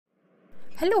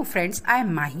Hello friends, I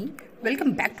am Mahi.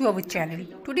 Welcome back to our channel.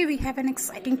 Today we have an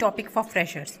exciting topic for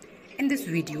freshers. In this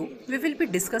video, we will be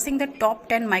discussing the top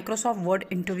 10 Microsoft Word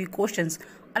interview questions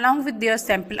along with their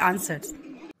sample answers.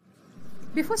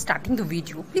 Before starting the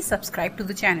video, please subscribe to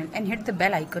the channel and hit the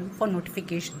bell icon for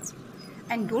notifications.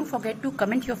 And don't forget to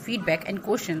comment your feedback and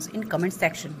questions in comment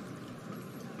section.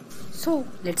 So,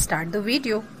 let's start the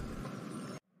video.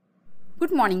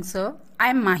 Good morning sir, I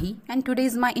am Mahi and today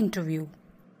is my interview.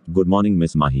 Good morning,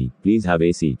 Miss Mahi. Please have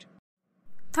a seat.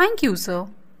 Thank you, sir.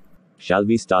 Shall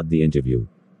we start the interview?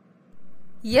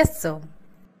 Yes, sir.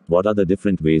 What are the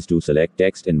different ways to select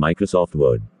text in Microsoft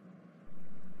Word?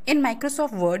 In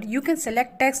Microsoft Word, you can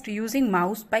select text using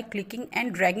mouse by clicking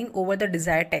and dragging over the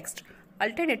desired text.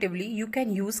 Alternatively, you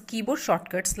can use keyboard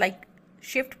shortcuts like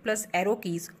Shift plus arrow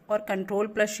keys or Control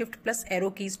plus Shift plus arrow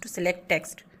keys to select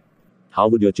text. How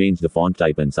would you change the font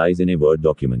type and size in a Word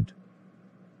document?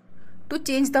 To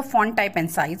change the font type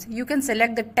and size, you can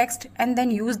select the text and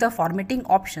then use the formatting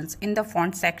options in the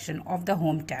font section of the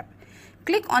Home tab.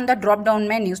 Click on the drop-down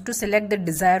menus to select the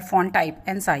desired font type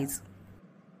and size.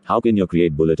 How can you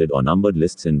create bulleted or numbered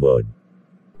lists in Word?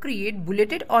 To create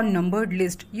bulleted or numbered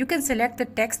list, you can select the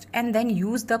text and then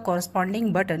use the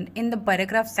corresponding button in the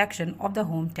paragraph section of the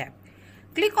Home tab.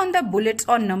 Click on the bullets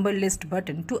or number list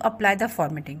button to apply the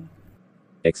formatting.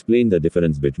 Explain the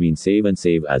difference between save and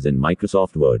save as in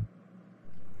Microsoft Word.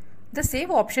 The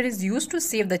Save option is used to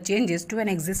save the changes to an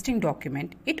existing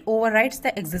document. It overwrites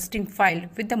the existing file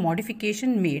with the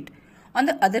modification made. On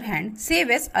the other hand, Save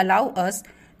As allow us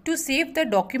to save the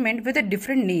document with a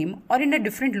different name or in a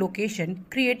different location,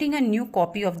 creating a new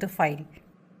copy of the file.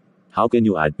 How can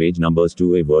you add page numbers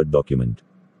to a Word document?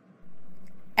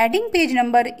 Adding page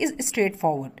number is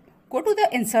straightforward. Go to the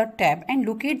Insert tab and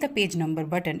locate the page number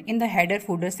button in the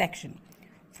header-footer section.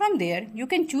 From there, you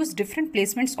can choose different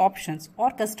placements options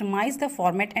or customize the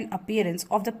format and appearance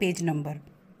of the page number.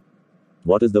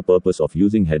 What is the purpose of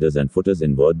using headers and footers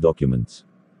in Word documents?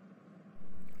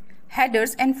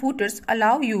 Headers and footers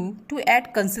allow you to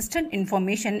add consistent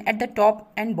information at the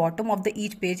top and bottom of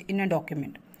each page in a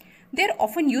document. They are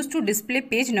often used to display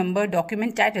page number,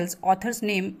 document titles, author's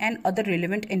name, and other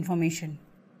relevant information.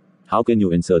 How can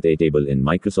you insert a table in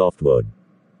Microsoft Word?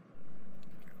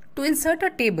 To insert a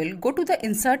table, go to the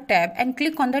Insert tab and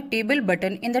click on the Table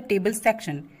button in the Table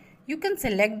section. You can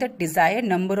select the desired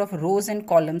number of rows and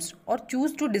columns or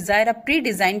choose to desire a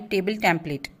pre-designed table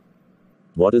template.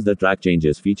 What is the Track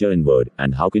Changes feature in Word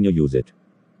and how can you use it?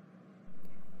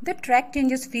 The Track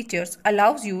Changes features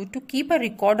allows you to keep a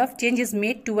record of changes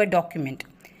made to a document.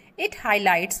 It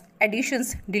highlights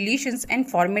additions, deletions,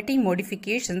 and formatting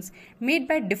modifications made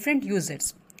by different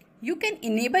users. You can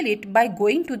enable it by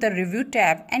going to the Review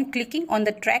tab and clicking on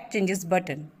the Track Changes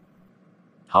button.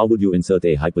 How would you insert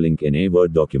a hyperlink in a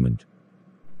Word document?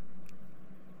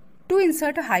 To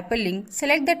insert a hyperlink,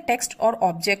 select the text or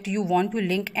object you want to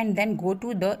link and then go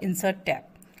to the Insert tab.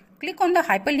 Click on the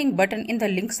hyperlink button in the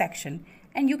link section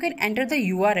and you can enter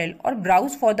the URL or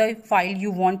browse for the file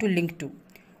you want to link to.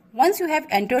 Once you have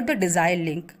entered the desired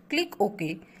link, click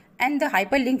OK and the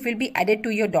hyperlink will be added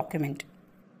to your document.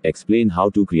 Explain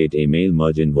how to create a mail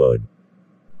merge in Word.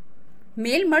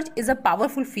 Mail merge is a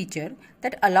powerful feature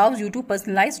that allows you to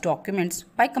personalize documents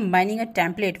by combining a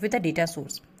template with a data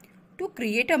source. To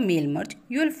create a mail merge,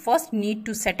 you will first need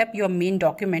to set up your main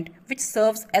document which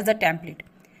serves as a template.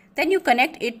 Then you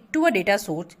connect it to a data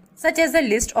source such as a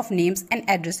list of names and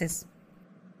addresses.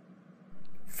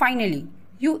 Finally,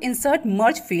 you insert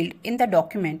merge field in the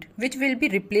document which will be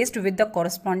replaced with the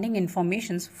corresponding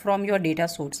information from your data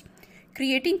source,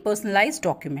 creating personalized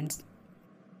documents.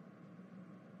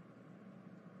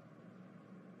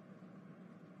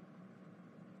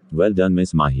 Well done,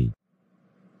 Miss Mahi.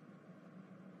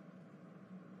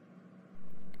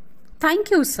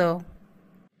 Thank you, sir.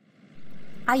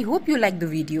 I hope you liked the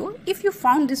video. If you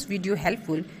found this video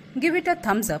helpful, give it a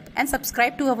thumbs up and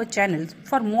subscribe to our channel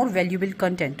for more valuable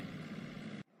content.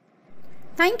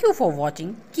 Thank you for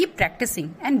watching. Keep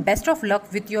practicing and best of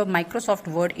luck with your Microsoft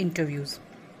Word interviews.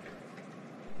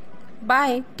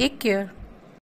 Bye. Take care.